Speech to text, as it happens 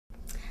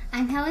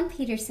I'm Helen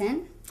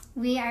Peterson.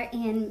 We are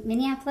in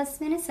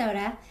Minneapolis,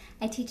 Minnesota.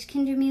 I teach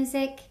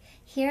Kindermusik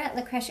here at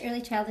La Crèche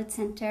Early Childhood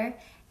Center,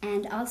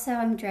 and also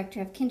I'm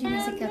director of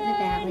Kindermusik of the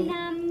Valley.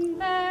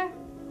 Number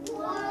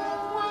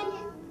one.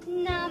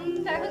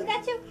 Number. Who's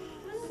got two?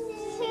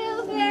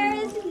 Two.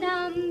 Where's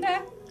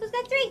number? Who's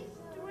got three?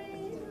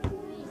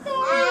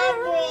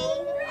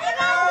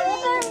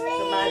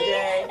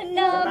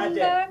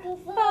 Number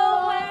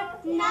four.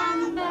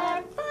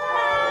 Number five.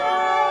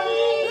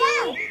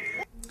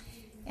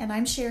 And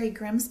I'm Sherry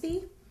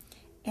Grimsby,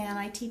 and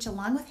I teach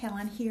along with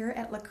Helen here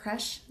at La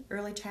Crèche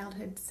Early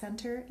Childhood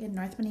Center in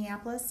North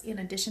Minneapolis, in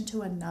addition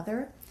to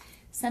another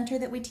center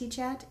that we teach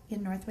at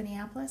in North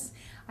Minneapolis.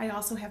 I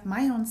also have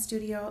my own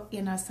studio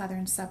in a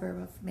southern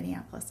suburb of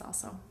Minneapolis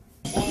also.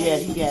 Yeah,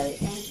 you got it.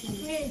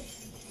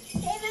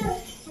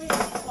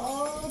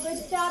 Oh, good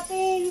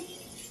stopping.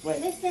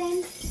 Wait.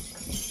 Listen.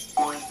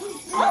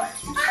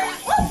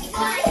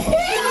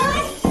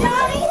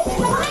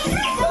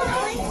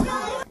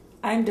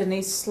 I'm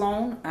Denise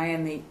Sloan. I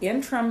am the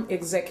interim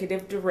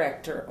executive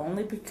director,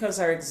 only because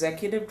our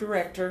executive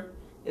director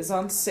is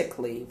on sick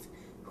leave,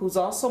 who's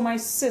also my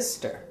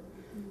sister.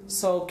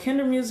 So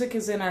Kindermusik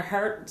is in our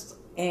hearts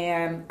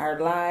and our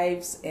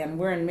lives, and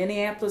we're in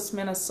Minneapolis,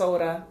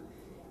 Minnesota,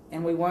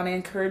 and we want to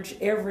encourage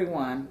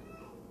everyone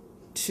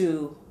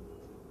to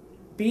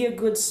be a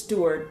good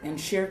steward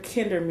and share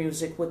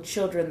Kindermusik with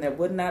children that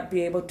would not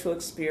be able to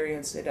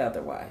experience it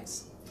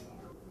otherwise.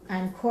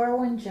 I'm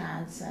Corwin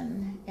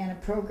Johnson, and a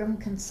program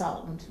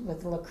consultant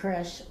with La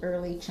Crèche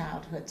Early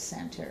Childhood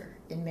Center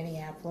in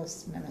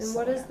Minneapolis,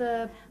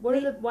 Minnesota.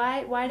 And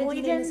why did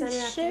you name the center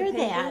after share the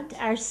penguins?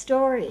 our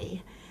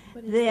story,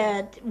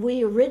 that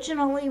we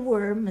originally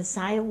were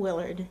Messiah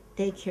Willard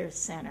Daycare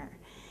Center.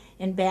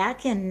 And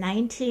back in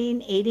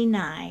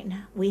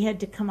 1989, we had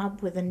to come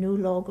up with a new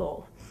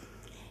logo.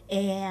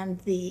 And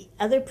the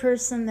other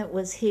person that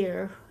was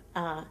here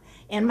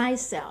and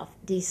myself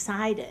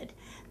decided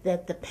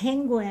that the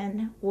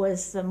penguin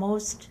was the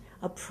most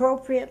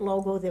appropriate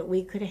logo that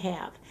we could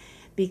have,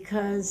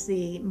 because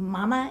the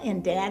mama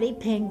and daddy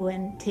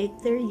penguin take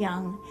their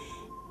young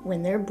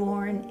when they're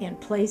born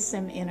and place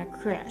them in a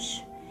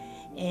creche.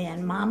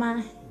 And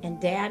mama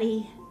and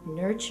daddy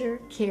nurture,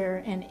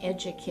 care, and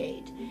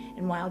educate.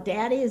 And while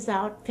daddy is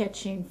out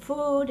fetching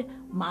food,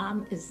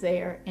 mom is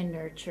there and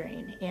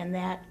nurturing. And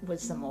that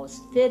was the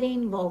most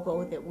fitting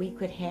logo that we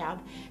could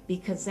have,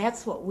 because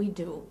that's what we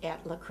do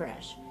at La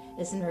Crèche,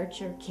 is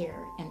nurture,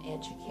 care, and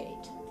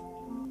educate.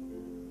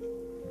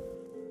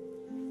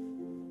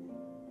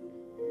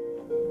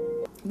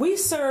 We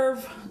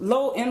serve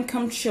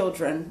low-income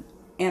children,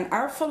 and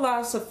our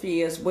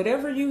philosophy is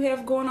whatever you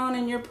have going on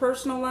in your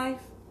personal life,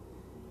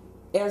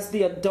 as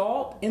the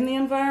adult in the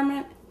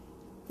environment,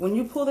 when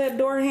you pull that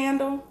door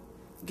handle,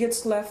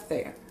 gets left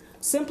there.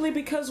 Simply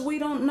because we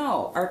don't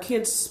know. Our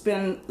kids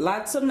spend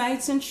lots of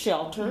nights in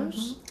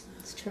shelters.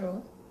 It's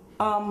true.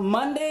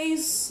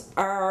 Mondays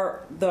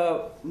are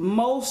the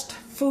most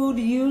food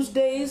used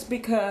days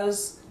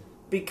because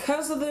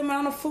of the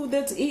amount of food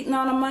that's eaten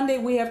on a Monday.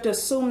 We have to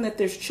assume that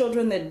there's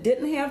children that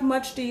didn't have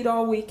much to eat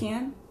all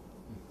weekend.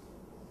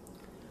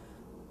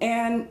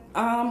 And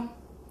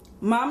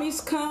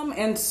mommies come,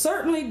 and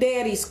certainly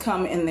daddies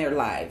come in their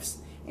lives.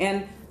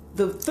 And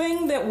the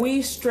thing that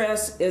we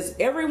stress is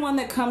everyone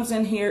that comes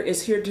in here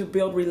is here to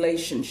build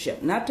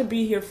relationship, not to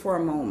be here for a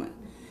moment.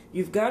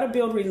 You've got to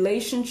build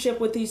relationship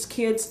with these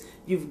kids.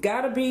 You've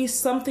got to be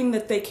something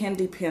that they can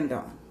depend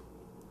on.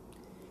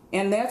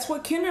 And that's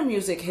what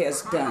Kindermusik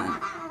has done.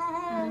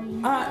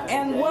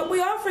 And what we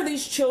offer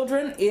these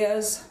children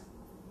is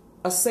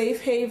a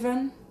safe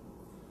haven,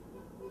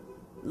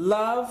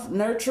 love,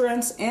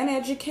 nurturance, and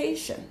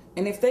education.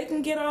 And if they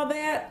can get all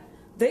that,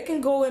 they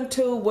can go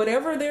into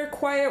whatever their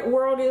quiet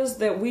world is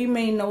that we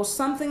may know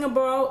something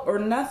about or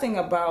nothing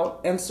about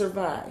and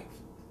survive.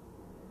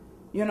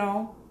 You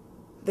know?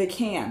 They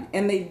can,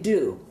 and they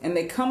do. And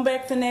they come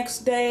back the next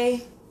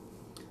day,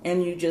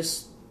 and you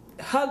just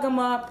hug them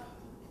up,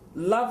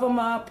 love them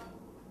up,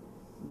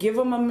 give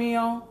them a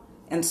meal,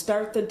 and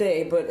start the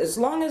day. But as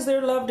long as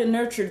they're loved and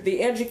nurtured,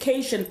 the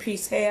education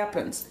piece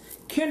happens.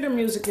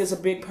 Kindermusik is a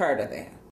big part of that.